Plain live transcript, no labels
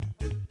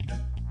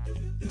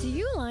Do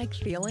you like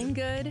feeling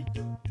good?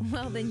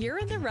 Well, then you're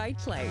in the right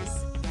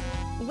place.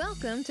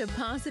 Welcome to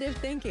Positive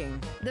Thinking,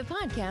 the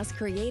podcast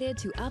created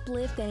to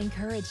uplift and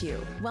encourage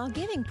you while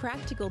giving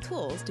practical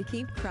tools to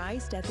keep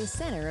Christ at the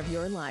center of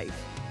your life.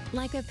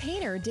 Like a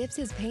painter dips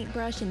his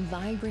paintbrush in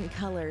vibrant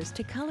colors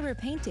to color a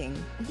painting,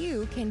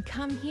 you can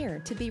come here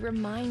to be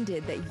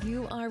reminded that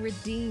you are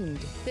redeemed,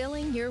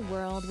 filling your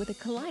world with a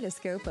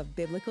kaleidoscope of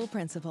biblical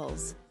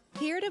principles.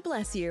 Here to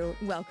bless you,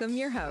 welcome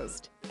your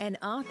host, an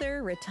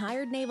author,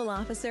 retired naval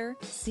officer,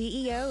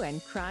 CEO,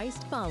 and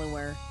Christ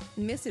follower,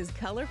 Mrs.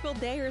 Colorful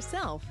Day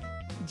herself,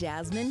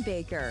 Jasmine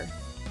Baker.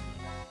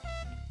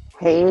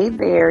 Hey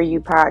there,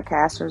 you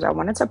podcasters. I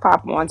wanted to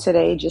pop on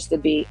today just to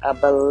be a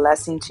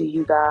blessing to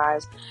you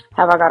guys.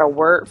 Have I got a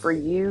word for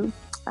you?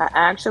 I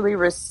actually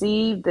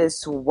received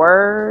this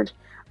word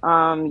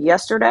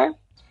yesterday,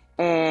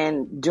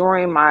 and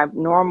during my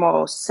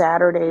normal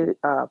Saturday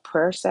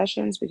prayer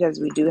sessions, because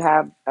we do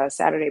have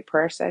Saturday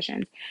prayer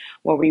sessions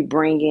where we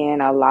bring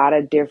in a lot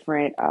of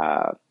different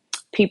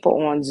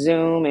people on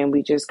Zoom and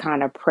we just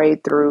kind of pray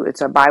through.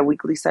 It's a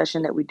bi-weekly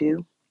session that we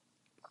do.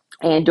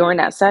 And during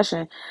that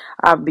session,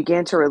 I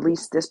began to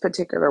release this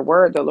particular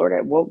word. The Lord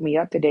had woke me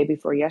up the day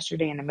before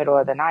yesterday in the middle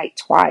of the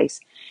night twice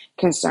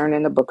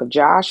concerning the book of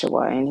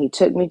Joshua. And he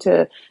took me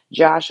to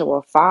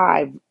Joshua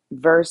 5,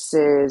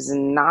 verses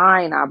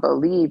 9, I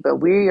believe. But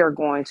we are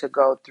going to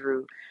go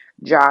through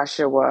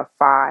Joshua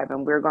 5,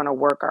 and we're going to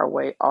work our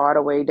way all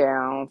the way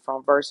down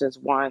from verses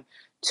 1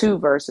 to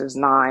verses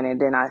 9. And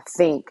then I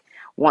think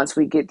once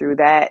we get through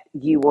that,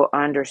 you will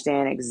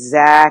understand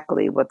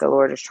exactly what the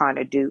Lord is trying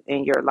to do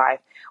in your life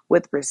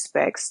with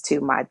respects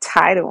to my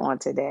title on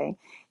today,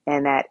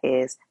 and that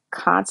is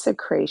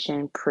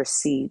Consecration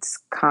Precedes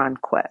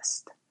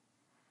Conquest.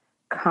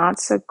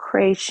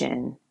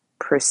 Consecration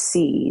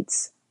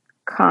precedes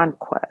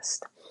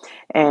conquest.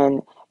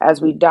 And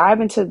as we dive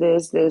into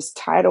this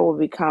title will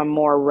become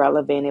more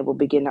relevant. It will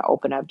begin to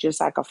open up just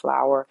like a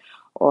flower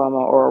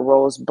or a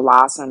rose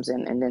blossoms,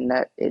 and then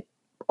it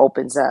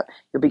opens up.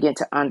 You'll begin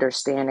to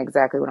understand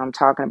exactly what I'm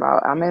talking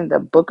about. I'm in the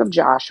book of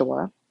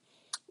Joshua,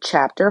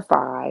 chapter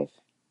 5.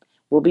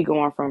 We'll be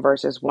going from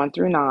verses 1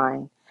 through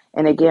 9.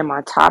 And again,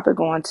 my topic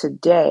on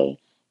today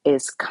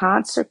is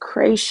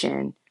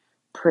consecration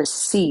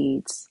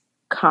precedes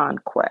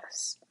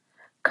conquest.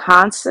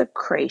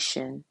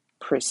 Consecration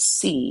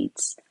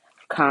precedes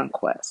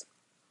conquest.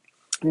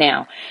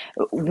 Now,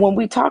 when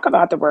we talk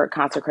about the word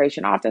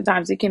consecration,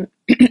 oftentimes it can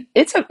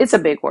it's a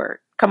big word.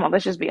 Come on,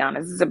 let's just be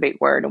honest. It's a big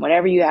word. And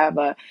whenever you have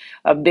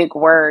a big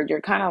word,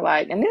 you're kind of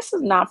like, and this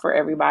is not for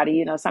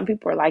everybody. Some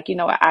people are like,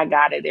 I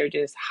got it. They're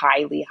just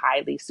highly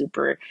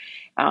super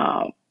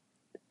um,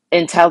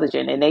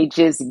 intelligent and they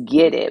just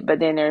get it. But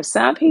then there's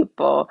some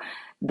people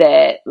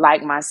that,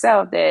 like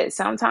myself, that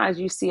sometimes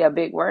you see a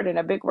big word, and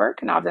a big word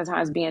can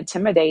oftentimes be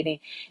intimidating,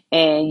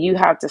 and you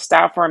have to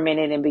stop for a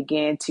minute and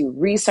begin to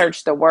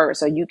research the word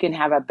so you can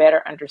have a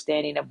better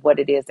understanding of what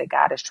it is that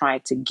God is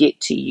trying to get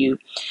to you,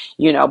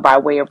 by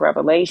way of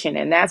revelation.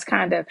 And that's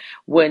kind of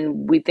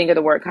when we think of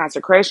the word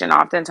consecration,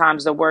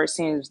 oftentimes the word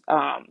seems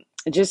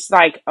just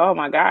like, oh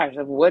my gosh,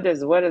 what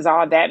does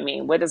all that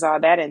mean? What does all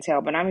that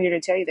entail? But I'm here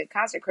to tell you that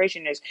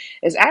consecration is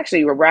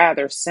actually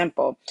rather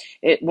simple.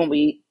 When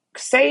we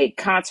say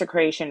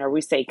consecration or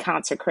we say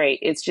consecrate,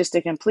 it's just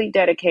a complete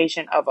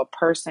dedication of a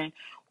person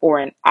or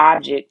an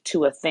object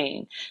to a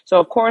thing. So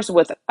of course,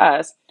 with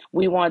us,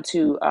 we want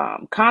to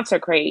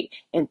consecrate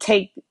and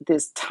take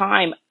this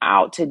time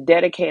out to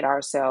dedicate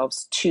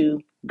ourselves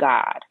to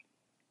God,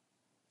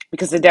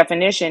 because the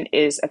definition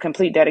is a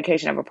complete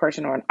dedication of a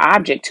person or an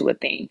object to a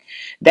thing.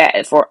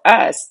 That for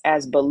us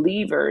as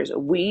believers,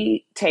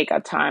 we take a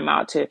time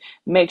out to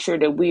make sure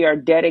that we are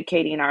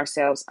dedicating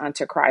ourselves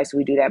unto Christ.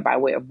 We do that by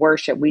way of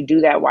worship. We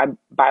do that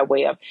by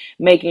way of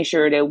making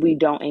sure that we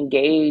don't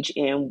engage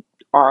in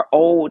our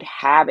old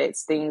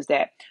habits, things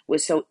that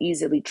would so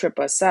easily trip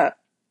us up.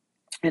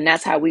 And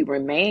that's how we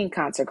remain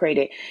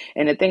consecrated.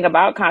 And the thing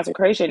about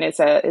consecration, it's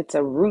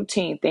a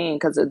routine thing,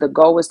 because the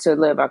goal is to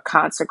live a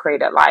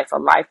consecrated life, a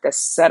life that's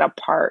set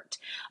apart,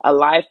 a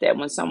life that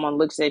when someone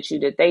looks at you,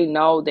 that they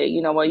know that,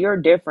 you're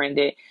different,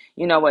 that,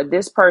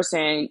 this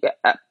person,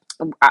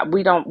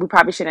 we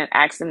probably shouldn't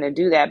ask them to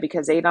do that,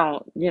 because they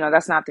don't,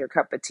 that's not their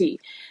cup of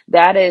tea.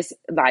 That is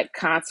like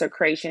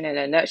consecration in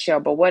a nutshell.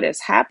 But what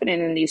is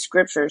happening in these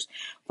scriptures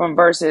from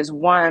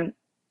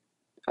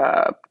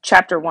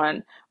chapter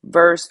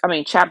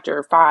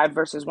 5,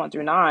 verses 1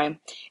 through 9,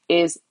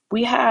 is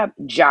we have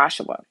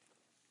Joshua.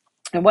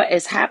 And what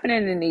is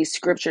happening in these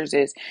scriptures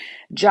is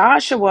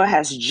Joshua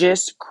has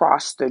just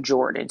crossed the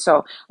Jordan.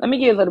 So let me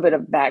give you a little bit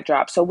of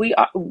backdrop. So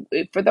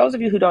for those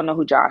of you who don't know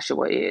who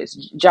Joshua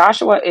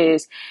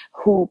is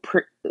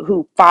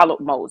who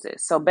followed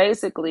Moses. So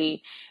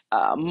basically,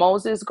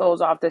 Moses goes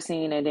off the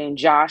scene, and then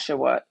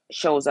Joshua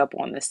shows up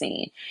on the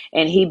scene,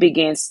 and he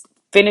begins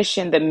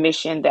finishing the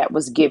mission that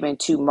was given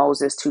to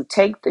Moses to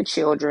take the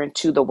children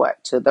to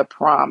the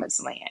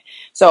promised land.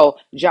 So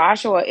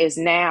Joshua is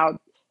now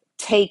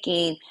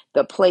taking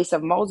the place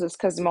of Moses,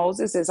 because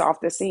Moses is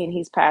off the scene.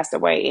 He's passed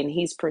away, and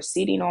he's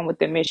proceeding on with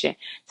the mission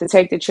to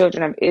take the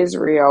children of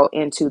Israel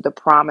into the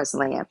promised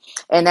land.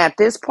 And at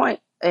this point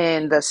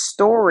in the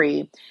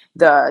story,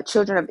 the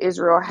children of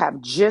Israel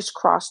have just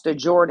crossed the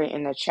Jordan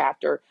in the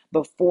chapter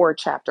before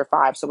chapter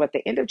 5. So at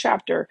the end of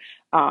chapter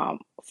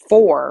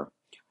 4,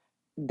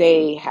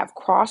 they have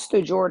crossed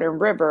the Jordan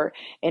River.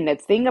 And the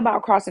thing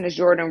about crossing the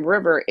Jordan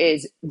River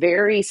is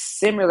very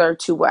similar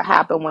to what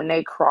happened when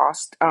they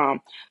crossed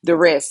the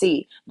Red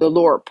Sea. The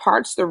Lord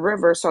parts the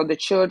river so the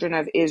children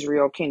of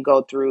Israel can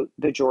go through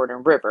the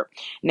Jordan River.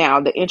 Now,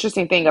 the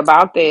interesting thing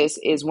about this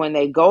is when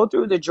they go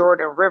through the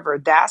Jordan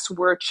River, that's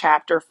where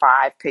chapter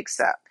 5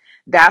 picks up.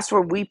 That's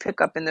where we pick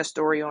up in the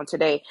story on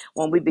today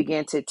when we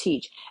begin to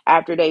teach.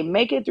 After they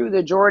make it through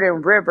the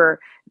Jordan River,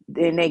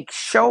 then they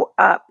show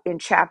up in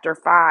chapter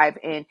 5,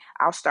 and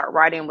I'll start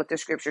right in with the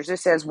scriptures. It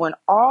says, when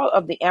all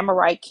of the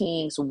Amorite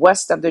kings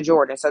west of the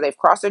Jordan, so they've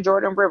crossed the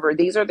Jordan River,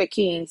 these are the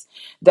kings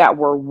that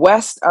were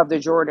west of the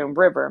Jordan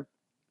River,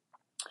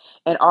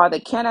 and all the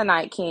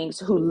Canaanite kings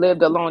who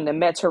lived along the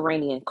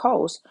Mediterranean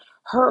coast,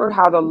 heard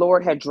how the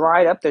Lord had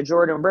dried up the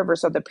Jordan River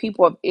so the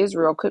people of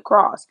Israel could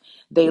cross.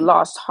 They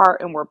lost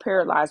heart and were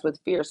paralyzed with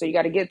fear. So you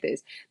got to get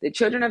this. The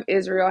children of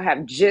Israel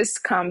have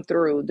just come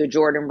through the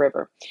Jordan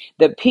River.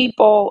 The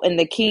people and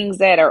the kings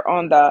that are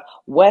on the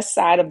west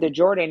side of the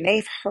Jordan,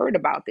 they've heard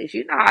about this.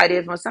 You know how it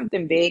is when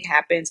something big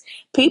happens.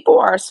 People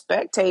are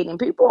spectating.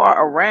 People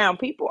are around.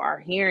 People are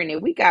hearing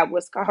it. We got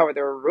what's called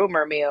the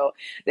rumor mill.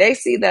 They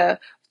see the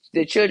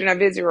children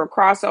of Israel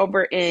cross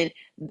over, and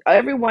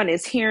everyone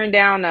is hearing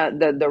down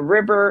the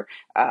river,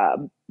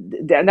 down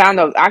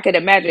the, I could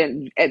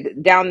imagine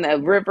down the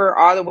river,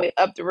 all the way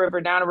up the river,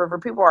 down the river.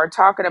 People are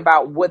talking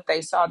about what they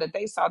saw, that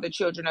they saw the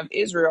children of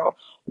Israel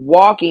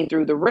walking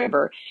through the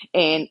river,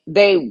 and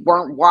they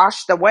weren't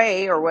washed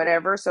away or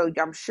whatever. So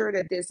I'm sure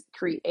that this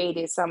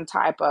created some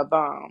type of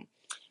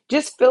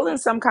just feeling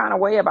some kind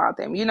of way about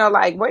them. You know,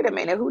 like, wait a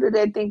minute, who do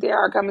they think they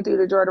are coming through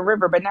the Jordan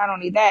River? But not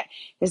only that,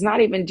 it's not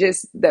even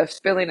just the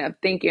feeling of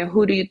thinking,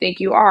 who do you think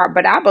you are?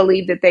 But I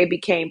believe that they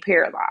became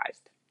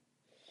paralyzed.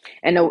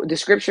 And the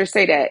scriptures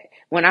say that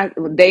when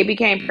they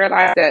became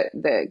paralyzed,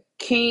 the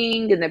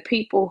king and the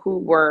people who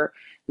were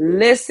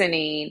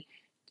listening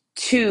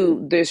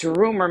to this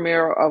rumor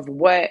mill of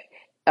what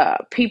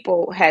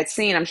people had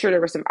seen, I'm sure there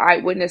were some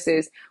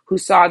eyewitnesses who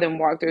saw them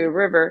walk through the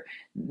river.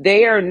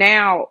 They are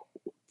now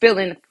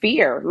feeling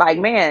fear. Like,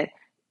 man,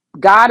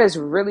 God is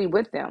really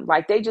with them.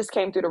 Like, they just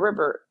came through the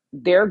river.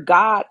 Their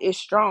God is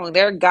strong.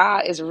 Their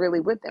God is really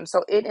with them.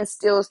 So it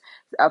instills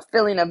a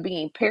feeling of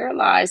being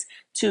paralyzed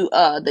to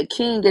the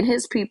king and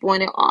his people.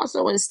 And it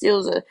also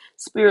instills a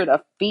spirit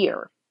of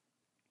fear.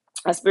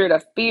 A spirit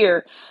of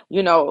fear,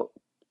 you know,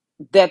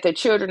 that the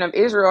children of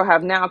Israel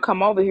have now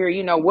come over here.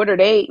 You know, what are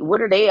they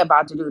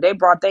about to do? They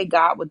brought their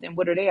God with them.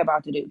 What are they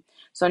about to do?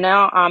 So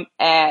now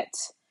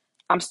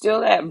I'm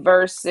still at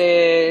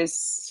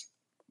verses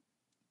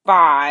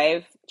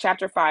 5,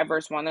 chapter 5,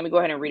 verse 1. Let me go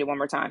ahead and read it one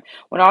more time.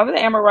 When all the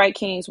Amorite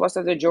kings west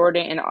of the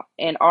Jordan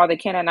and all the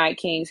Canaanite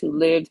kings who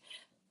lived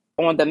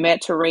on the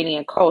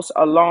Mediterranean coast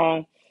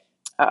along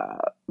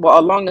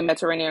the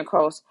Mediterranean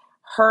coast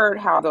heard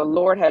how the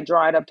Lord had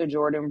dried up the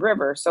Jordan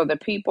River so the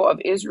people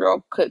of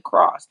Israel could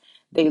cross,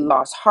 they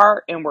lost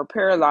heart and were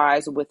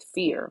paralyzed with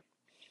fear.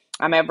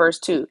 I'm at verse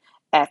 2.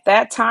 At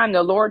that time,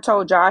 the Lord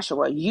told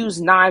Joshua,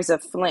 use knives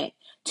of flint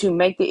to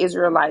make the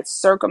Israelites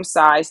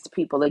circumcised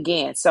people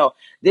again. So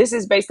this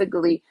is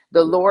basically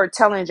the Lord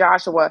telling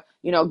Joshua,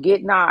 you know,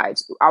 get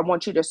knives. I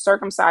want you to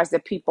circumcise the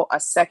people a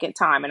second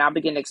time. And I'll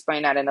begin to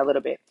explain that in a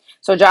little bit.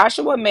 So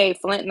Joshua made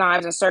flint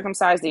knives and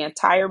circumcised the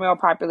entire male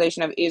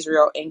population of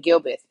Israel in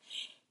Gilbeth.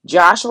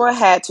 Joshua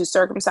had to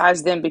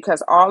circumcise them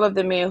because all of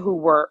the men who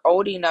were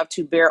old enough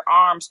to bear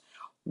arms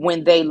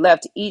when they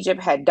left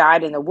Egypt had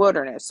died in the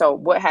wilderness. So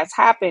what has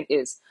happened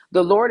is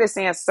the Lord is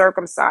saying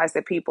circumcise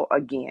the people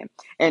again.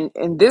 And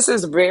this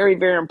is very,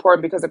 very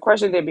important, because the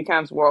question then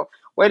becomes, well,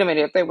 wait a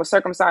minute, if they were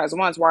circumcised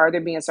once, why are they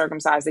being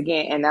circumcised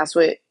again? And that's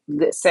what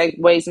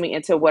segues me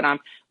into what I'm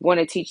going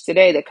to teach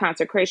today. The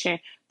consecration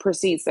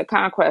precedes the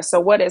conquest. So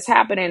what is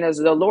happening is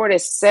the Lord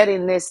is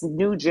setting this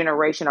new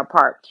generation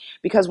apart.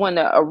 Because when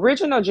the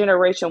original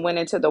generation went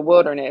into the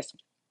wilderness,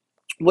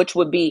 which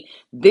would be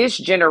this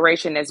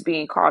generation that's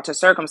being called to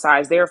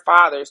circumcise their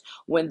fathers.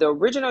 When the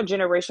original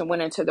generation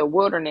went into the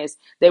wilderness,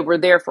 they were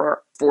there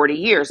for 40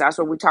 years. That's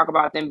what we talk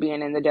about, them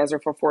being in the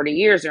desert for 40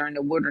 years. They're in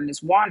the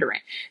wilderness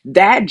wandering.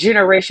 That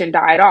generation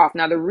died off.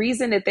 Now, the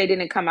reason that they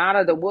didn't come out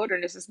of the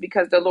wilderness is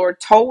because the Lord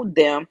told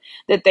them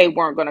that they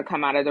weren't going to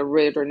come out of the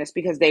wilderness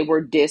because they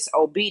were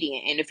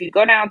disobedient. And if you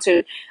go down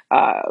to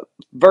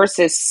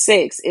verses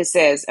 6, it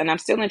says, and I'm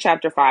still in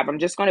chapter 5. I'm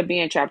just going to be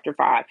in chapter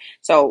 5.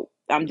 So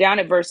I'm down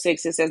at verse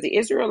 6. It says, the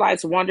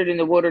Israelites wandered in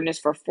the wilderness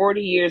for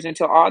 40 years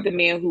until all the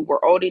men who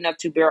were old enough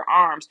to bear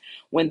arms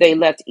when they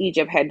left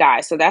Egypt had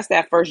died. So that's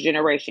that first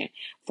generation.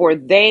 For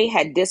they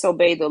had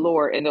disobeyed the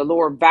Lord, and the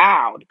Lord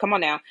vowed. Come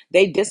on now.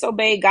 They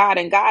disobeyed God,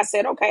 and God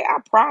said, okay, I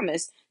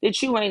promise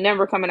that you ain't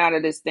never coming out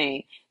of this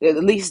thing,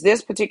 at least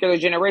this particular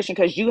generation,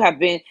 because you have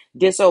been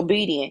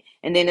disobedient.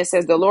 And then it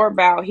says, the Lord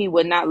vowed he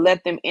would not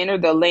let them enter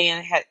the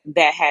land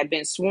that had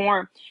been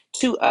sworn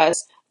to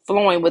us,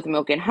 flowing with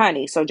milk and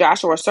honey. So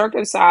Joshua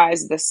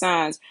circumcised the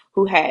sons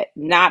who had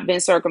not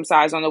been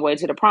circumcised on the way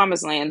to the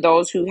promised land,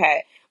 those who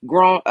had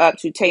grown up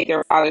to take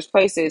their father's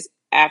places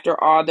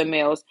after all the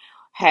males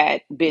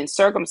had been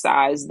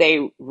circumcised.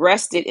 They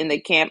rested in the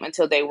camp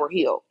until they were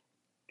healed.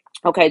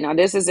 Okay, now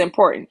this is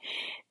important.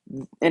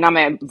 And I'm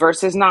at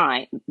verses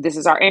 9. This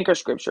is our anchor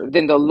scripture.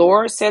 Then the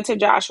Lord said to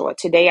Joshua,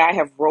 today I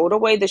have rolled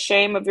away the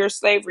shame of your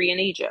slavery in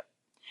Egypt.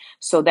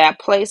 So that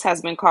place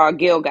has been called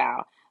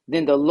Gilgal.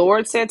 Then the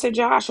Lord said to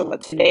Joshua,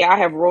 today I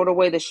have rolled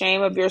away the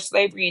shame of your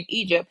slavery in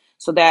Egypt.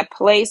 So that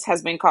place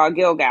has been called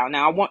Gilgal.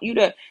 Now, I want you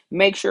to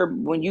make sure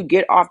when you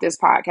get off this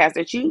podcast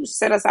that you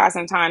set aside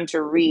some time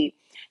to read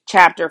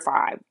chapter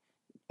 5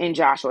 in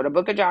Joshua, the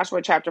book of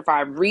Joshua, chapter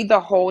 5. Read the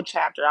whole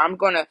chapter. I'm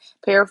going to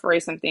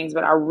paraphrase some things,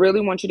 but I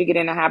really want you to get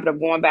in the habit of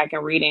going back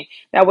and reading.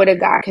 That way that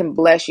God can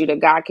bless you,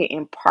 that God can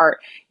impart,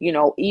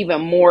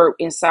 even more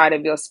inside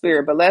of your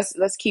spirit. But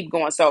let's keep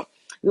going. So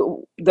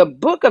the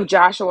book of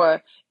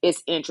Joshua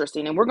is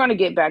interesting, and we're going to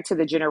get back to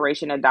the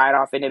generation that died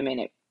off in a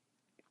minute,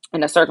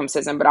 and the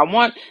circumcision, but I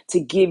want to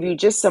give you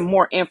just some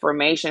more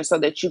information so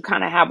that you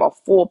kind of have a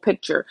full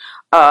picture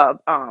of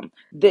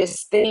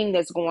this thing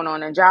that's going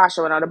on in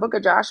Joshua. Now, the book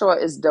of Joshua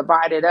is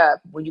divided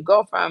up. When you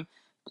go from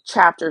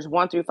chapters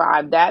 1 through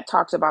 5, that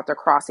talks about the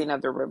crossing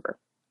of the river,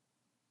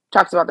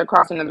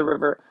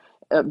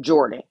 of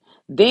Jordan.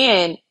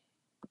 Then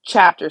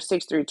chapter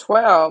 6 through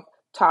 12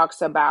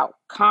 talks about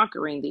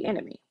conquering the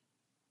enemy.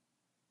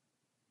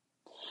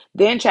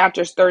 Then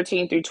chapters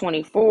 13 through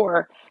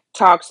 24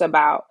 talks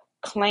about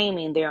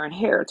claiming their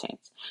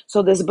inheritance.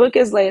 So this book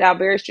is laid out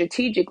very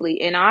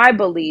strategically. And I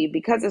believe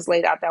because it's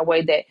laid out that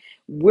way, that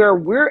where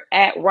we're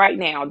at right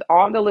now,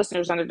 all the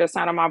listeners under the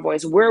sound of my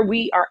voice, where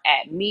we are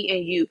at, me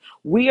and you,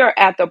 we are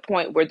at the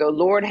point where the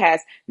Lord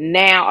has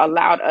now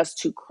allowed us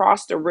to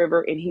cross the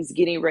river, and he's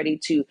getting ready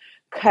to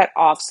cut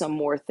off some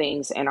more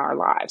things in our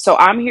lives. So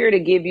I'm here to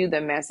give you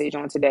the message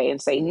on today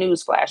and say,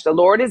 newsflash, the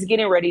Lord is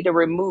getting ready to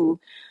remove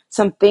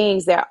some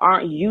things that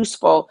aren't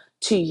useful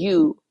to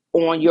you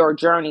on your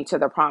journey to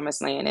the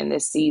promised land in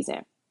this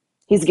season.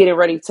 He's getting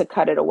ready to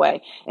cut it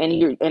away.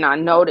 And I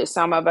know that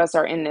some of us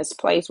are in this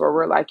place where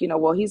we're like,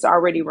 well, he's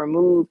already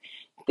removed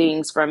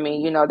things from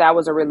me. That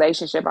was a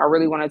relationship I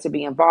really wanted to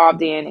be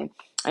involved in.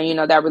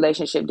 And that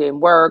relationship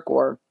didn't work,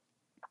 or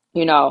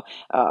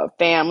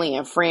family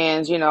and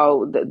friends,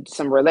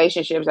 some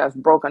relationships that's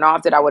broken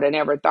off that I would have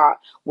never thought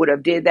would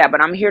have did that.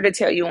 But I'm here to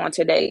tell you on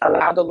today,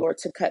 allow the Lord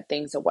to cut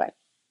things away.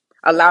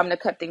 Allow them to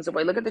cut things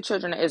away. Look at the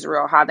children of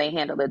Israel, how they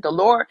handle it. The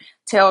Lord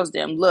tells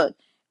them, look,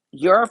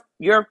 your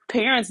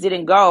parents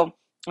didn't go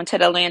into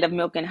the land of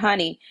milk and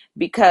honey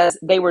because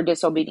they were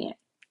disobedient.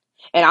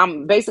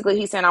 And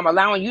he's saying, I'm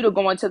allowing you to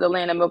go into the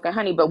land of milk and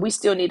honey, but we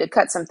still need to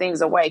cut some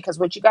things away. Because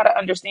what you got to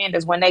understand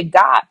is when they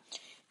got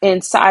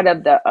inside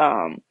of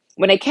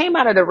when they came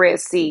out of the Red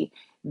Sea,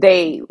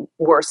 they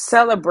were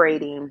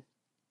celebrating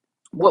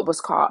what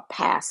was called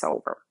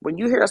Passover. When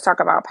you hear us talk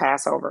about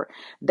Passover,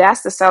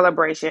 that's the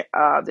celebration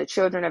of the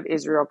children of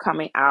Israel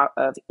coming out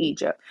of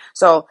Egypt.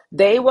 So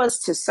they was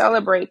to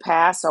celebrate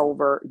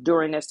Passover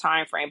during this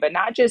time frame, but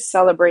not just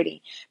celebrating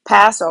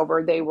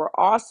Passover. They were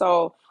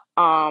also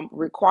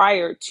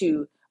required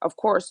to, of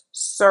course,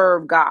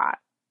 serve God.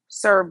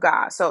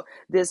 So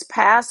this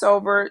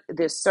Passover,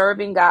 this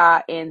serving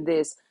God, and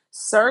this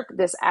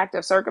act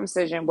of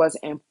circumcision was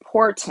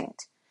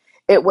important.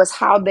 It was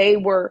how they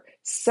were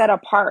set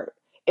apart.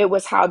 It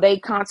was how they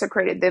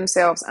consecrated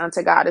themselves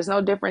unto God. It's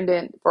no different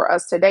than for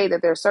us today,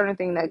 that there are certain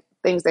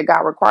things that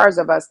God requires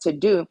of us to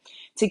do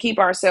to keep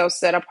ourselves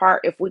set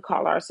apart. If we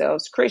call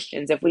ourselves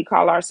Christians, if we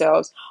call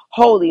ourselves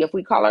holy, if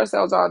we call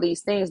ourselves all these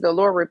things, the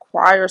Lord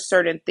requires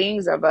certain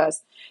things of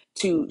us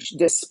to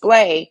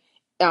display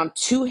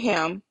to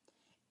him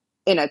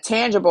in a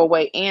tangible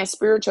way and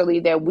spiritually,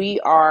 that we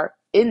are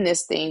in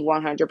this thing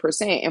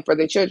 100%. And for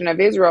the children of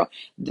Israel,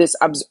 this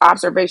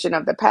observation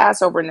of the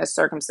Passover and the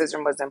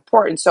circumcision was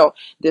important. So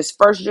this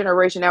first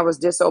generation that was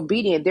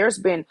disobedient, there's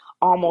been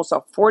almost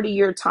a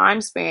 40-year time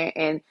span.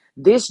 And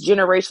this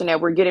generation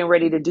that we're getting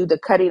ready to do the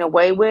cutting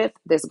away with,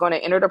 that's going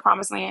to enter the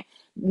promised land,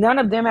 none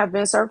of them have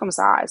been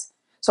circumcised.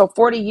 So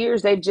 40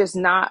 years, they've just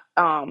not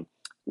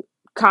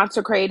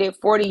consecrated.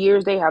 40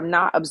 years they have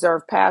not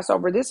observed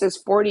Passover. This is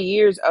 40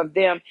 years of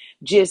them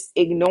just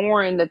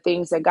ignoring the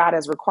things that God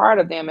has required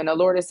of them. And the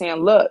Lord is saying,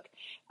 look,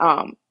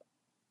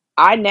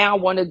 I now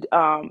want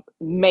to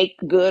make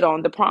good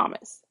on the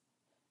promise.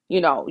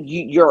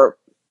 Your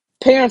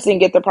parents didn't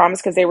get the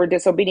promise because they were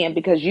disobedient.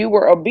 Because you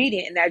were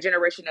obedient and that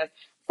generation has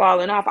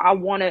fallen off, I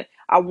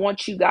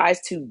want you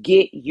guys to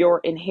get your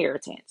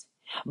inheritance.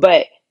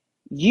 But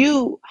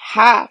You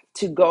have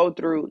to go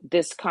through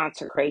this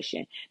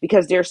consecration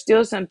because there's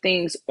still some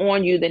things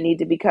on you that need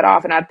to be cut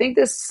off. And I think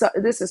this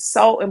is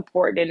so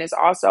important, and it's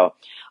also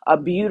a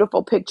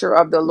beautiful picture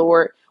of the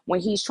Lord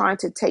when he's trying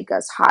to take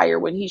us higher,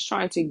 when he's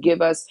trying to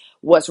give us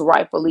what's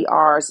rightfully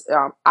ours,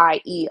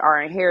 i.e. our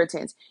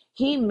inheritance.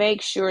 He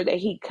makes sure that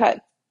he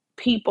cut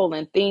people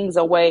and things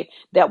away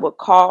that would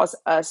cause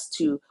us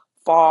to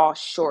fall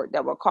short,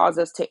 that would cause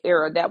us to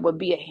err, that would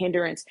be a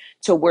hindrance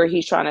to where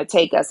he's trying to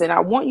take us. And I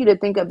want you to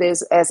think of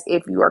this as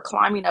if you are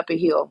climbing up a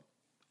hill.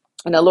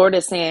 And the Lord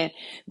is saying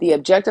the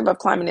objective of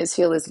climbing this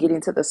hill is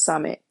getting to the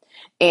summit.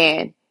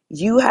 And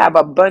you have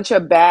a bunch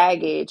of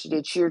baggage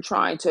that you're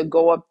trying to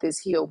go up this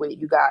hill with.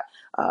 You got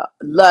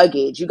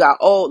luggage, you got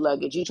old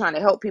luggage. You're trying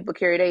to help people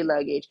carry their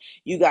luggage.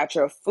 You got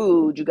your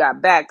food, you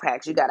got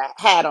backpacks, you got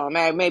a hat on.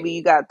 Man, maybe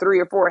you got 3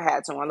 or 4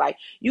 hats on. Like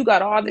you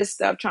got all this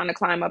stuff trying to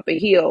climb up a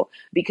hill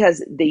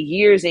because the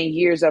years and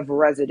years of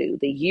residue,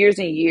 the years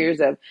and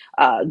years of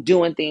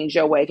doing things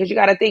your way. Because you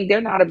got to think they're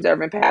not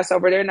observing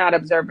Passover, they're not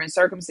observing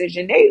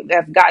circumcision. They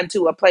have gotten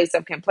to a place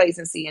of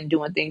complacency and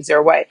doing things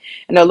their way.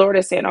 And the Lord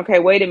is saying, okay,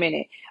 wait a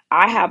minute.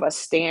 I have a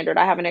standard,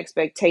 I have an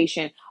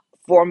expectation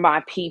for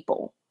my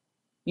people.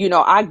 You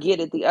know, I get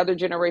it. The other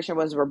generation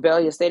was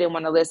rebellious. They didn't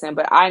want to listen.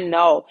 But I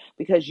know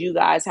because you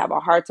guys have a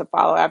heart to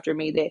follow after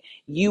me that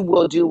you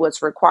will do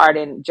what's required.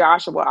 And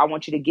Joshua, I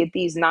want you to get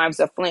these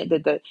knives of flint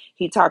that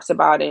he talks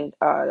about in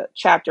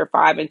chapter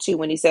 5 and 2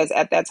 when he says,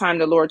 at that time,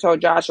 the Lord told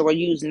Joshua,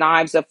 use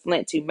knives of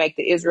flint to make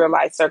the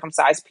Israelites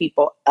circumcise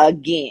people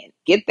again.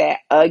 Get that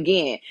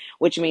again,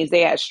 which means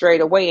they had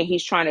strayed away. And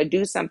he's trying to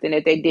do something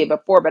that they did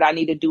before, but I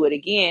need to do it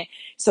again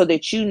so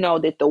that you know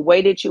that the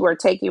way that you are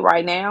taking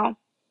right now,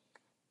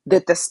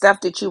 that the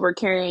stuff that you were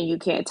carrying, you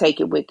can't take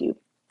it with you.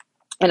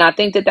 And I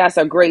think that that's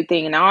a great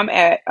thing. And now I'm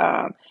at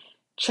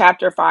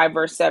chapter 5,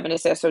 verse 7. It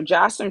says, so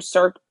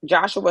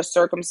Joshua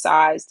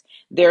circumcised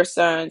their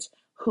sons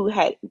who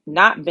had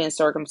not been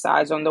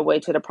circumcised on the way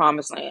to the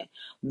promised land,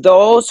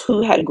 those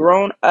who had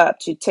grown up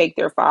to take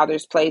their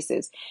father's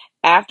places.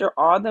 After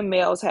all the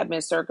males had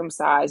been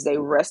circumcised, they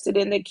rested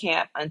in the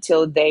camp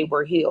until they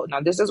were healed. Now,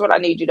 this is what I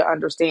need you to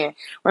understand.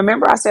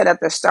 Remember, I said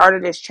at the start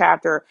of this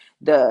chapter,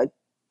 the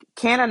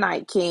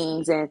Canaanite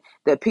kings and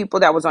the people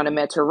that was on the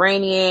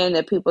Mediterranean,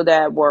 the people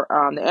that were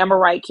the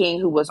Amorite king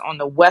who was on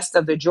the west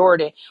of the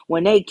Jordan,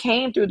 when they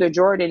came through the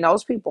Jordan,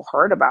 those people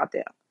heard about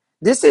them.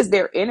 This is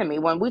their enemy.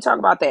 When we talk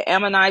about the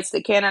Ammonites,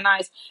 the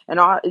Canaanites, and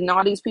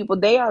all these people,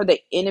 they are the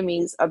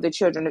enemies of the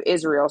children of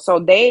Israel. So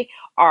they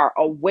are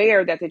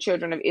aware that the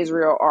children of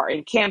Israel are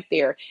encamped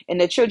there.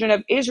 And the children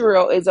of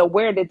Israel is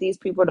aware that these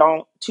people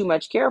don't too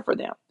much care for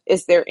them.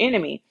 It's their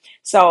enemy.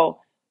 So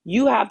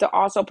you have to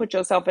also put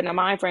yourself in the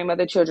mind frame of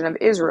the children of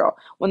Israel.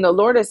 When the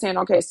Lord is saying,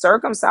 okay,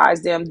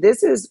 circumcise them,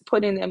 this is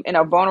putting them in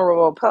a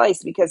vulnerable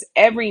place because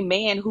every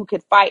man who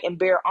could fight and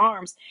bear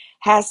arms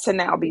has to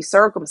now be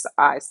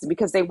circumcised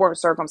because they weren't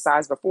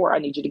circumcised before. I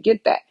need you to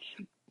get that.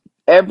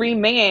 Every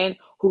man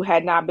who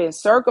had not been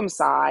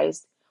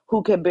circumcised,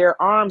 who could bear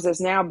arms,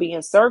 is now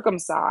being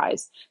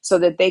circumcised so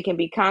that they can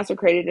be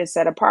consecrated and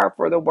set apart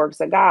for the works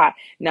of God.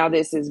 Now,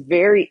 this is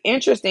very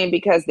interesting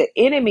because the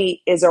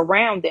enemy is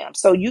around them.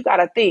 So you got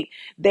to think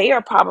they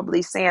are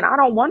probably saying, I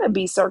don't want to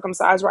be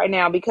circumcised right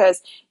now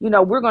because,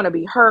 we're going to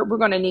be hurt. We're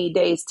going to need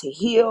days to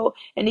heal.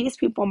 And these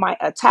people might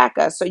attack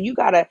us. So you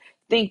got to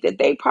think that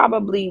they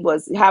probably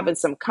was having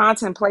some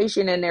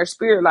contemplation in their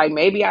spirit, like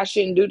maybe I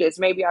shouldn't do this,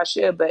 maybe I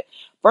should. But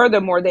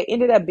furthermore, they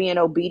ended up being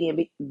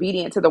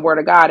obedient to the word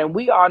of God. And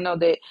we all know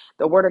that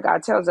the word of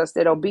God tells us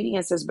that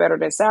obedience is better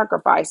than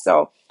sacrifice.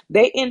 So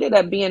they ended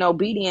up being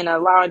obedient and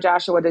allowing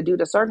Joshua to do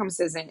the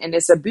circumcision. And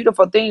it's a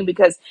beautiful thing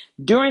because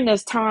during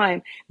this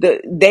time,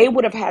 they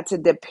would have had to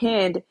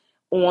depend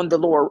on the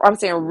Lord. I'm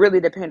saying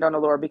really depend on the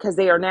Lord because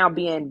they are now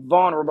being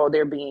vulnerable.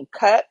 They're being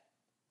cut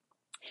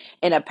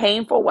in a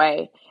painful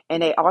way.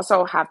 And they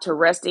also have to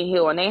rest and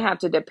heal. And they have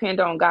to depend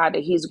on God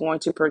that he's going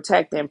to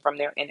protect them from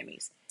their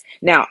enemies.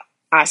 Now,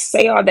 I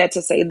say all that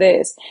to say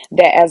this,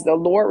 that as the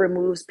Lord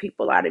removes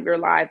people out of your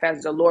life,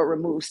 as the Lord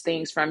removes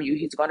things from you,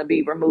 he's going to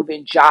be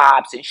removing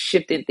jobs and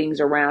shifting things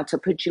around to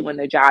put you in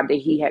the job that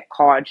he had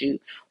called you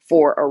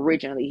for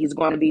originally. He's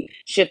going to be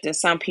shifting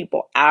some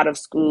people out of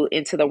school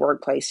into the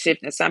workplace,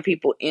 shifting some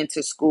people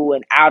into school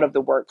and out of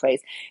the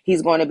workplace.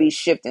 He's going to be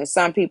shifting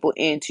some people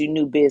into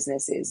new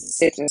businesses,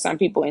 shifting some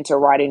people into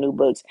writing new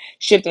books,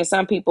 shifting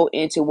some people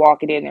into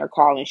walking in their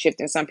calling,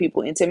 shifting some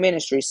people into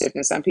ministry,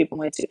 shifting some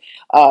people into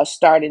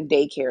starting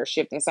daycare,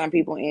 shifting some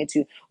people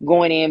into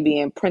going in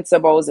being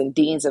principals and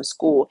deans of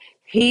school.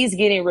 He's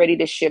getting ready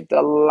to shift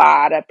a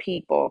lot of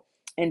people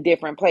in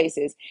different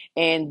places.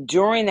 And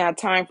during that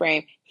time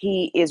frame,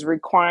 he is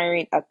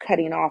requiring a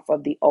cutting off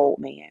of the old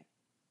man.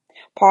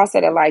 Paul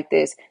said it like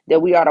this,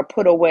 that we ought to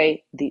put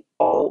away the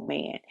old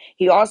man.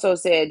 He also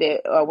said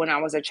that when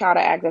I was a child,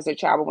 I acted as a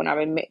child, but when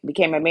I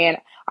became a man,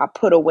 I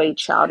put away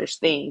childish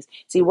things.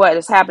 See, what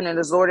is happening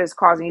is the Lord is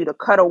causing you to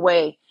cut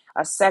away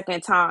a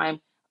second time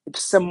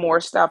some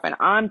more stuff. And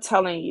I'm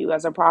telling you,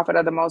 as a prophet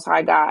of the Most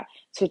High God,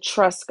 to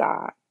trust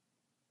God.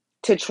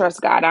 to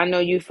trust God. I know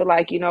you feel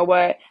like, you know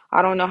what?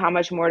 I don't know how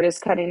much more this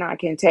cutting I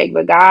can take,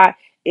 but God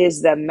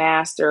is the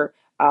master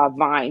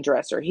vine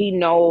dresser. He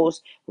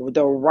knows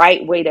the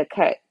right way to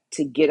cut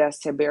to get us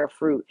to bear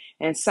fruit.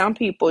 And some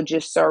people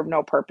just serve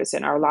no purpose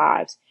in our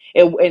lives.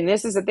 And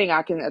this is the thing,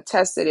 I can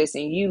attest to this,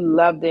 and you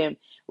love them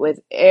with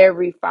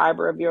every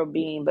fiber of your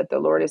being, but the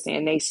Lord is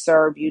saying they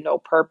serve you no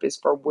purpose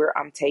for where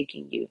I'm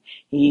taking you.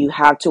 You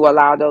have to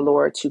allow the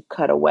Lord to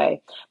cut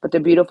away. But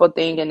the beautiful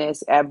thing in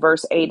this, at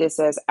verse 8, it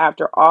says,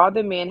 after all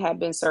the men have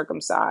been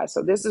circumcised.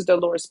 So this is the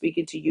Lord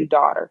speaking to you,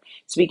 daughter,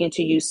 speaking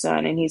to you,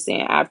 son. And he's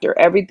saying, after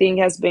everything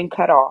has been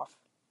cut off,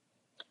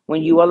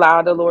 when you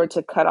allow the Lord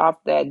to cut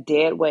off that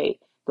dead weight,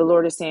 the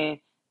Lord is saying,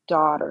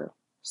 daughter,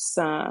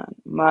 son,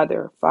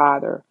 mother,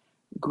 father,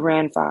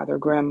 grandfather,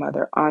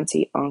 grandmother,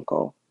 auntie,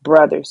 uncle,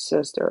 brother,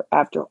 sister,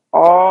 after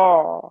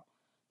all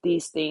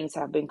these things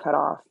have been cut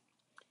off,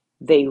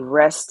 they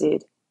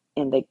rested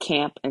in the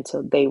camp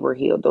until they were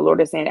healed. The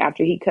Lord is saying,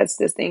 after he cuts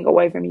this thing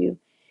away from you,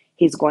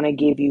 he's going to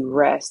give you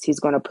rest.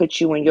 He's going to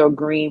put you in your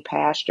green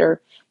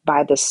pasture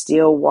by the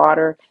still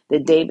water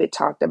that David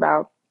talked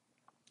about.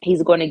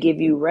 He's going to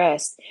give you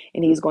rest,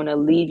 and he's going to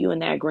leave you in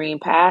that green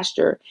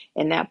pasture,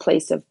 in that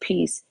place of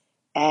peace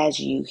as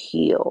you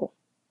heal.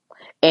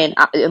 And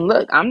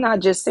look, I'm not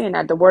just saying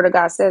that. The word of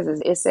God says,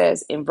 it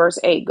says in verse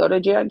 8, go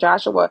to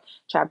Joshua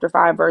chapter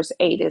 5, verse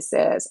 8. It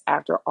says,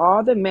 after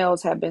all the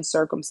males have been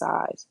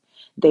circumcised,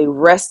 they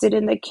rested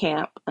in the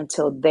camp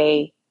until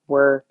they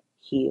were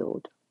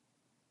healed.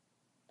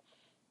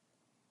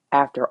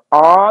 After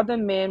all the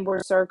men were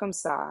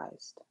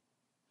circumcised,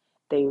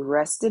 they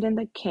rested in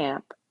the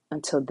camp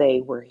until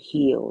they were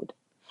healed.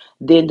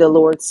 Then the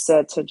Lord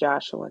said to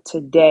Joshua,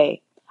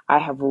 today I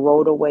have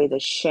rolled away the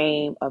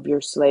shame of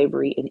your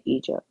slavery in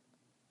Egypt.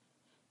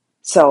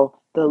 So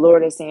the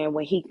Lord is saying,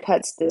 when he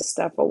cuts this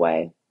stuff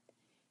away,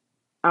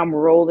 I'm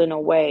rolling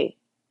away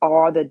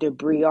all the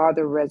debris, all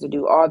the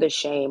residue, all the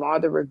shame,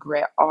 all the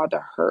regret, all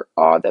the hurt,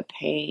 all the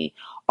pain,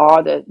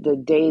 all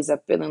the days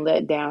of feeling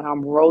let down.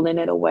 I'm rolling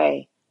it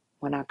away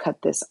when I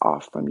cut this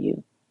off from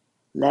you.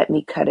 Let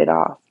me cut it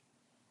off.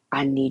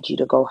 I need you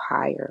to go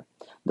higher.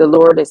 The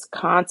Lord is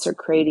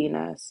consecrating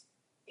us.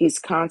 He's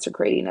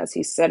consecrating us.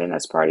 He's setting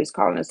us apart. He's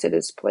calling us to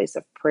this place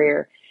of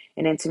prayer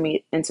and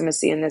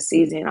intimacy in this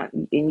season.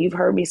 And you've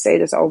heard me say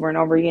this over and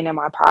over again in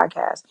my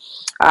podcast.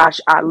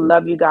 I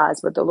love you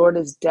guys, but the Lord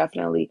is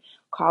definitely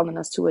calling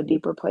us to a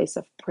deeper place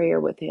of prayer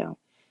with him.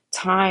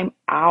 Time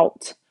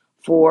out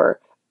for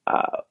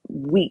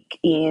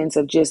weekends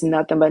of just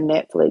nothing but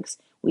Netflix.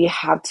 We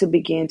have to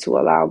begin to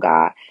allow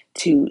God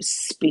to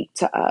speak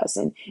to us,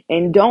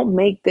 and don't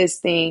make this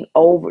thing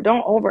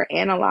don't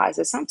overanalyze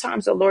it.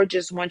 Sometimes the Lord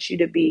just wants you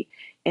to be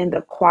in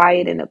the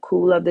quiet and the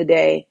cool of the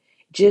day,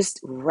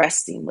 just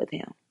resting with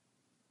him.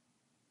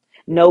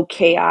 No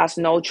chaos,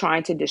 no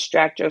trying to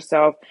distract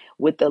yourself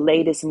with the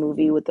latest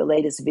movie, with the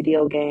latest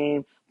video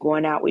game,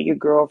 going out with your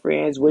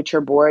girlfriends, with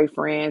your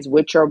boyfriends,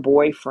 with your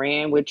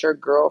boyfriend, with your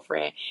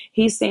girlfriend.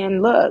 He's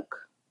saying,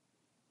 look,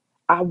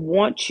 I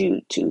want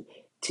you to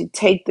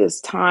take this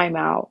time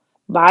out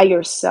by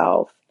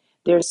yourself.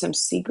 There's some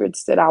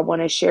secrets that I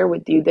want to share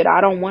with you that I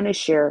don't want to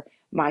share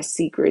my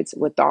secrets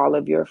with all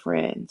of your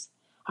friends.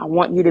 I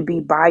want you to be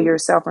by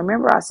yourself.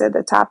 Remember, I said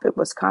the topic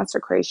was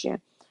consecration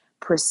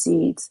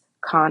precedes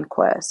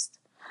conquest.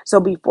 So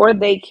before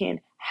they can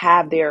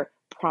have their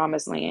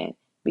promised land,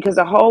 because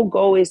the whole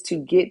goal is to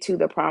get to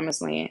the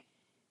promised land,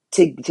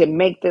 to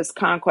make this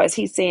conquest.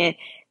 He's saying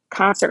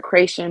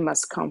consecration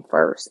must come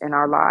first in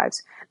our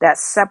lives. That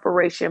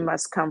separation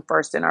must come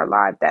first in our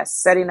life. That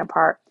setting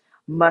apart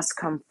must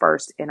come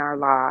first in our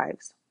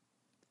lives.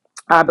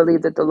 I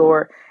believe that the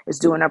Lord is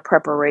doing a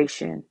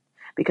preparation,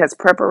 because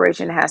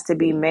preparation has to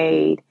be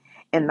made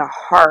in the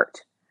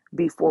heart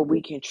before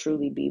we can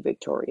truly be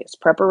victorious.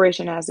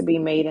 Preparation has to be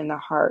made in the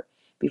heart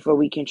before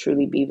we can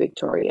truly be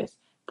victorious.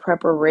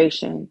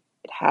 Preparation,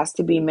 it has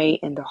to be made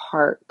in the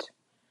heart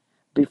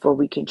before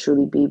we can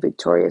truly be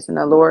victorious. And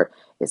the Lord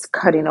is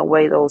cutting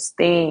away those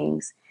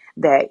things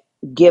that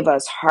give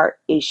us heart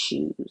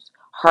issues,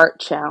 heart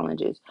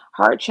challenges.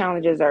 Heart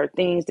challenges are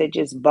things that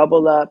just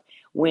bubble up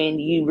when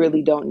you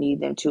really don't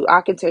need them to.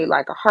 I can tell you,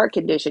 like a heart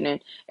condition,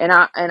 and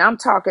I'm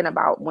talking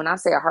about, when I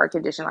say a heart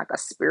condition, like a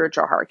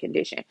spiritual heart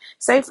condition.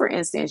 Say for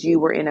instance, you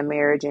were in a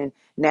marriage and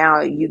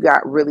now you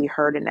got really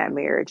hurt in that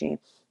marriage, and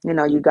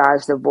you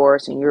guys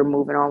divorced and you're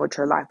moving on with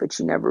your life, but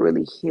you never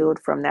really healed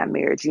from that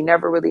marriage. You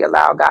never really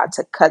allowed God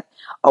to cut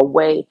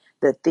away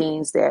the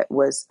things that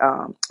was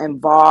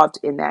involved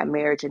in that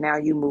marriage. And now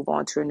you move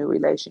on to a new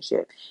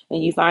relationship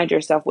and you find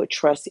yourself with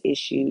trust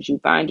issues. You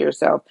find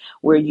yourself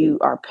where you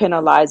are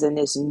penalizing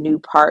this new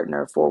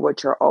partner for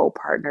what your old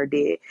partner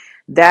did.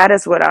 That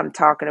is what I'm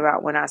talking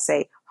about when I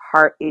say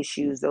heart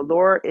issues. The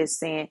Lord is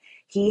saying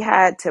he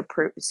had to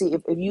see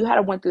if you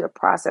had went through the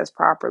process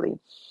properly,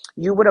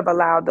 you would have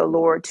allowed the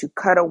Lord to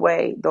cut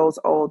away those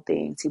old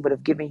things. He would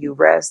have given you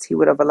rest. He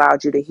would have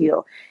allowed you to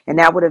heal. And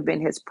that would have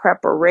been his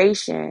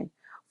preparation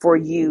for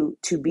you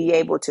to be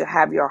able to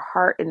have your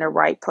heart in the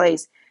right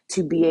place,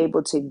 to be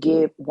able to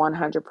give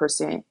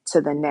 100%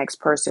 to the next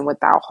person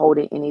without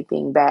holding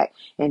anything back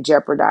and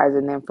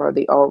jeopardizing them for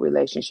the old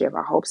relationship.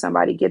 I hope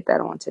somebody get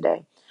that on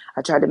today.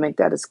 I tried to make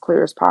that as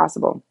clear as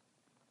possible.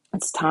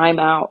 It's time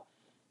out.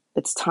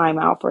 It's time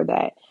out for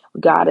that.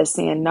 God is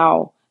saying,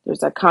 no,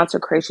 there's a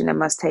consecration that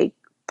must take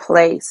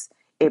place.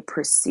 It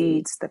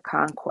precedes the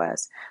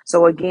conquest.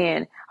 So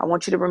again, I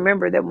want you to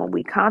remember that when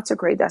we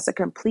consecrate, that's a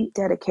complete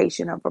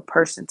dedication of a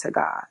person to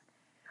God.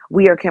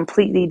 We are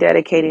completely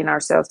dedicating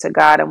ourselves to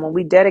God. And when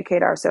we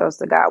dedicate ourselves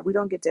to God, we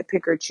don't get to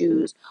pick or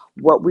choose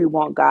what we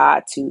want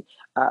God to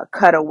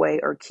cut away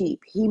or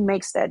keep. He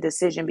makes that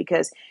decision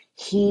because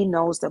he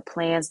knows the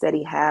plans that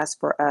he has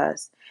for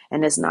us.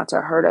 And it's not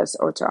to hurt us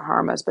or to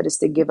harm us, but it's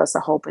to give us a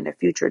hope in the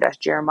future. That's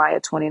Jeremiah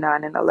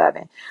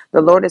 29:11.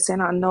 The Lord is saying,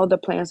 I know the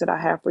plans that I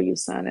have for you,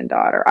 son and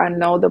daughter. I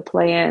know the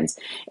plans.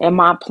 And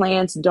my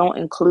plans don't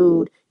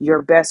include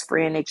your best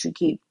friend that you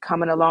keep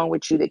coming along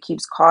with you, that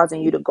keeps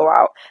causing you to go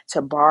out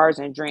to bars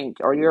and drink,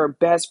 or your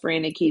best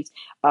friend that keeps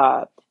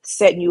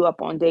setting you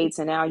up on dates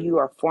and now you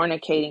are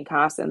fornicating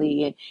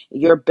constantly, and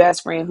your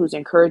best friend who's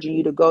encouraging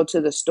you to go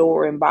to the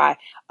store and buy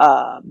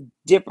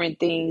different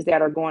things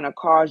that are going to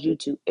cause you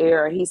to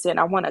err. He said,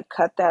 I want to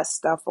cut that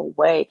stuff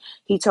away.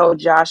 He told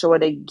Joshua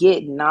to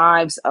get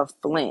knives of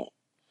flint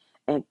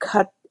and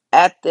cut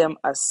at them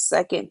a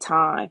second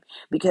time,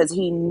 because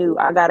he knew,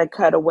 I got to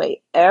cut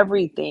away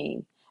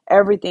everything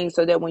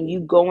so that when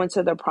you go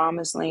into the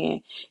promised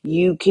land,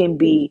 you can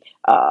be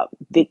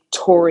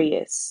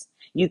victorious.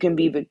 You can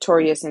be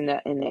victorious in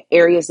the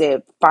areas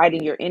that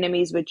fighting your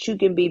enemies, but you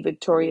can be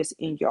victorious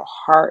in your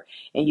heart,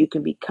 and you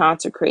can be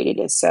consecrated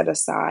and set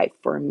aside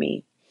for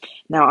me.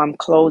 Now I'm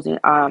closing.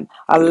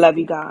 I love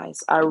you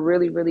guys. I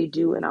really, really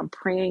do. And I'm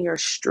praying your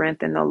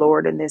strength in the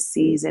Lord in this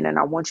season. And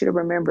I want you to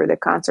remember that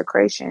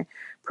consecration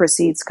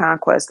precedes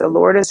conquest. The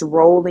Lord is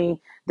rolling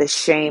the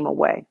shame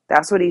away.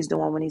 That's what he's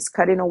doing. When he's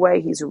cutting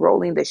away, he's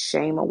rolling the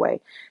shame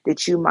away,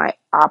 that you might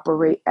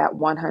operate at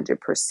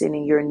 100%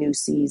 in your new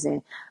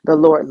season. The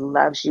Lord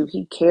loves you.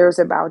 He cares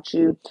about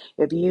you.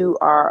 If you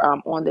are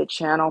on the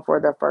channel for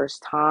the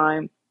first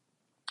time,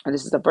 and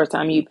this is the first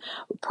time you've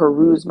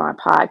perused my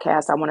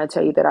podcast, I want to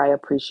tell you that I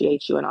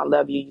appreciate you and I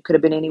love you. You could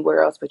have been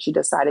anywhere else, but you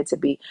decided to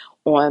be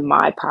on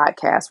my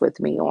podcast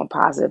with me on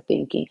positive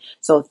thinking.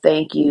 So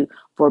thank you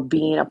for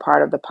being a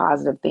part of the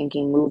positive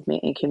thinking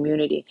movement and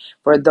community.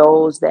 For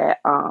those that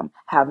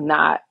have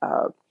not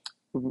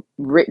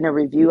written a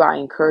review, I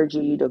encourage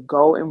you to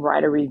go and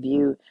write a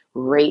review,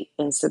 rate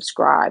and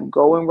subscribe.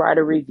 Go and write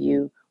a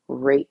review,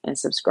 rate and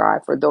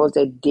subscribe. For those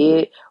that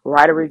did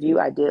write a review,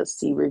 I did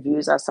see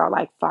reviews. I saw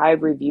like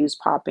 5 reviews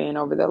pop in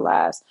over the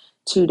last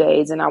 2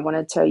 days, and I want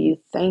to tell you,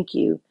 thank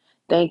you.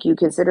 Thank you.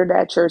 Consider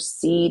that your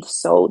seed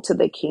sold to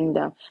the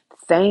kingdom.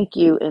 Thank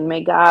you, and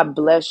may God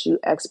bless you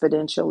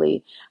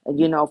exponentially,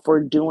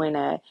 for doing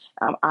that.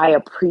 I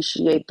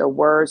appreciate the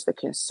words, the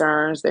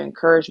concerns, the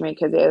encouragement,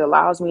 because it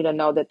allows me to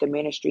know that the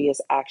ministry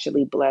is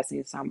actually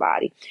blessing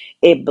somebody.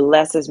 It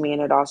blesses me,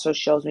 and it also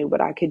shows me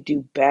what I could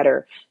do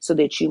better so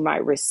that you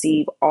might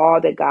receive all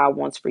that God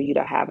wants for you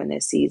to have in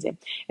this season.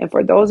 And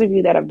for those of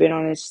you that have been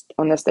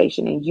on the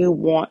station and you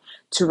want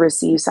to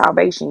receive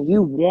salvation,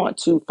 you want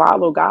to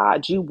follow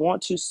God, you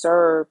want to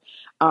serve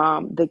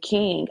the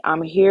King,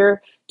 I'm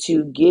here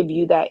to give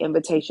you that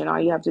invitation. All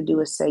you have to do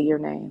is say your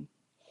name.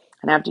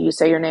 And after you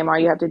say your name, all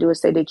you have to do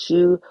is say that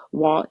you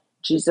want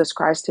Jesus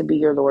Christ to be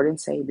your Lord and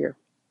Savior,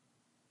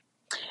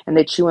 and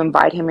that you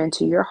invite him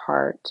into your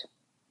heart,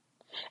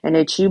 and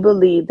that you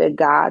believe that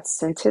God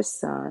sent his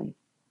son,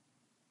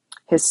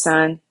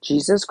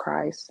 Jesus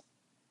Christ,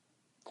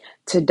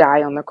 to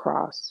die on the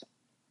cross.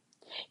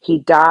 He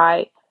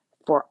died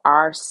for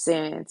our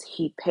sins.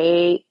 He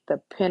paid the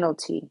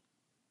penalty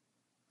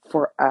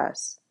for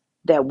us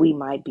that we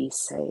might be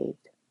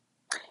saved.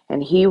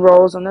 And he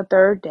rose on the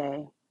third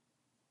day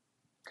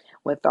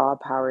with all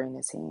power in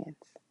his hands.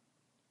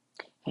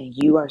 And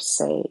you are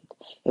saved.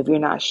 If you're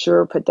not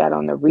sure, put that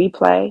on the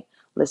replay.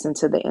 Listen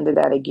to the end of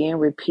that again.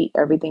 Repeat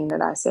everything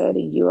that I said,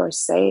 and you are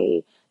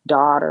saved.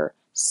 Daughter,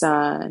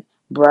 son,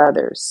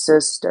 brother,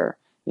 sister.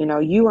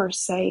 You are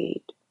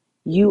saved.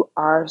 You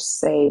are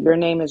saved. Your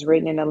name is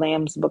written in the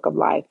Lamb's Book of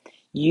Life.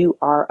 You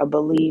are a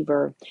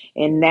believer.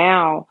 And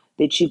now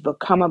that you've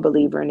become a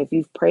believer, and if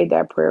you've prayed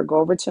that prayer, go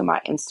over to my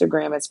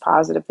Instagram. It's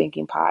Positive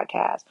Thinking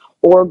Podcast,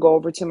 or go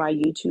over to my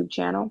YouTube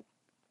channel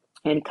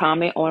and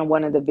comment on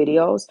one of the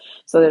videos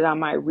so that I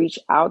might reach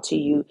out to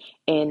you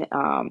and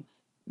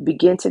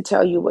begin to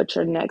tell you what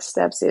your next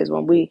steps is.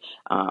 When we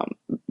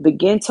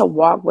begin to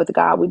walk with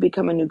God, we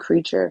become a new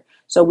creature.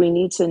 So we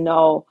need to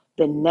know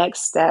the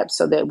next step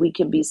so that we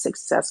can be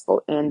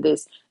successful in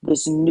this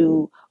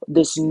new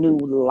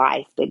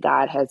life that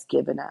God has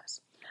given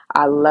us.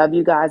 I love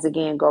you guys.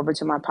 Again, go over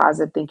to my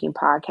Positive Thinking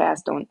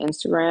Podcast on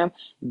Instagram.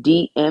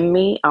 DM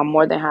me. I'm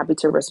more than happy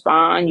to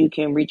respond. You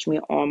can reach me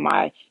on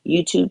my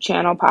YouTube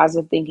channel,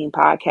 Positive Thinking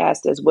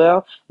Podcast, as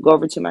well. Go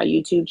over to my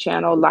YouTube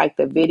channel, like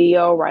the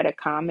video, write a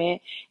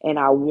comment, and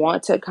I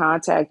want to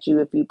contact you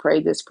if you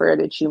pray this prayer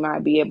that you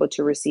might be able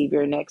to receive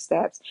your next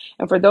steps.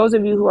 And for those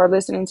of you who are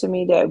listening to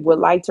me that would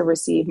like to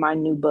receive my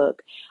new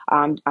book,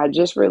 I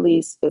just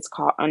released, it's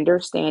called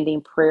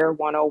Understanding Prayer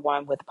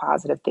 101 with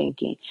Positive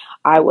Thinking.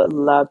 I would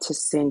love to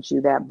send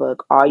you that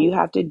book. All you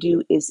have to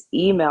do is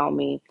email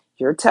me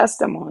your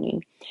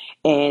testimony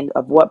and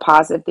of what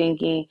Positive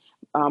Thinking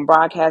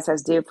broadcast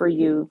has did for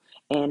you,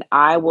 and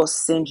I will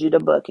send you the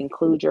book.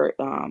 Include your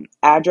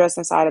address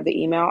inside of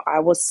the email. I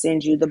will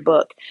send you the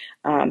book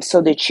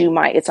so that you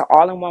might, it's an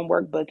all-in-one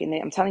workbook, and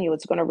I'm telling you,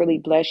 it's going to really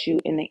bless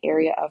you in the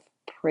area of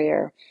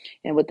prayer.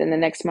 And within the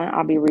next month,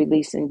 I'll be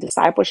releasing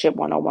Discipleship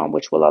 101,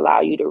 which will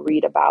allow you to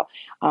read about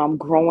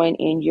growing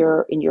in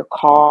your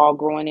call,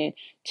 growing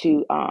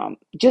into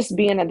just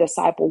being a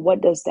disciple.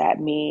 What does that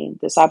mean?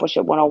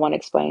 Discipleship 101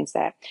 explains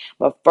that.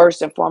 But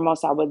first and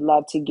foremost, I would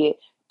love to get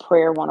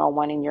Prayer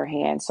 101 in your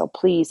hands. So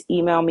please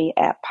email me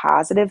at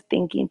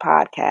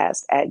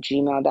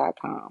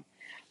positivethinkingpodcast@gmail.com.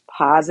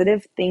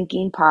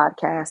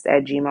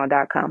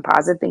 Positivethinkingpodcast@gmail.com.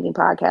 Positive Thinking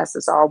Podcast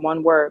is all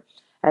one word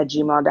at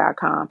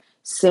gmail.com.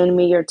 Send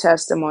me your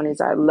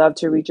testimonies. I'd love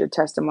to read your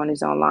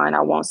testimonies online.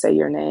 I won't say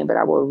your name, but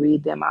I will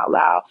read them out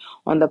loud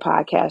on the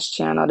podcast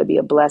channel to be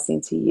a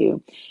blessing to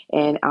you.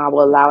 And I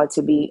will allow it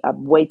to be a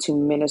way to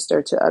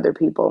minister to other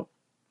people.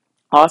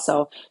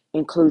 Also,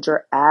 include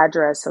your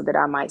address so that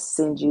I might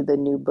send you the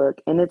new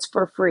book. And it's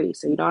for free,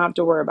 so you don't have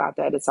to worry about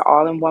that. It's an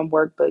all-in-one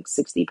workbook,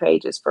 60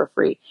 pages for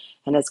free,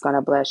 and it's going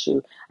to bless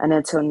you. And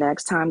until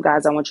next time,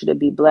 guys, I want you to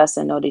be blessed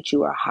and know that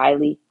you are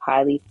highly,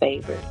 highly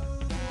favored.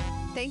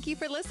 Thank you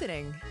for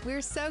listening.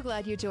 We're so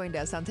glad you joined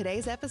us on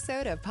today's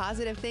episode of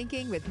Positive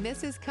Thinking with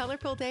Mrs.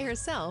 Colorful Day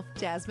herself,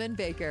 Jasmine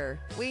Baker.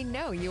 We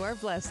know you are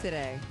blessed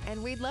today,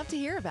 and we'd love to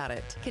hear about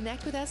it.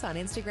 Connect with us on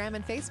Instagram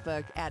and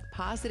Facebook at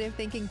Positive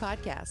Thinking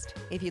Podcast.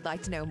 If you'd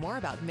like to know more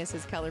about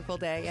Mrs. Colorful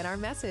Day and our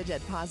message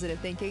at Positive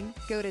Thinking,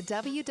 go to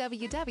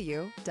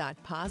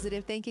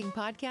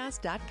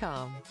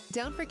www.positivethinkingpodcast.com.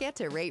 Don't forget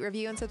to rate,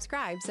 review, and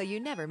subscribe so you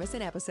never miss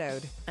an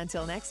episode.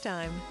 Until next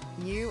time,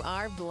 you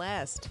are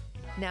blessed.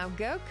 Now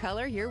go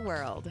color your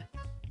world.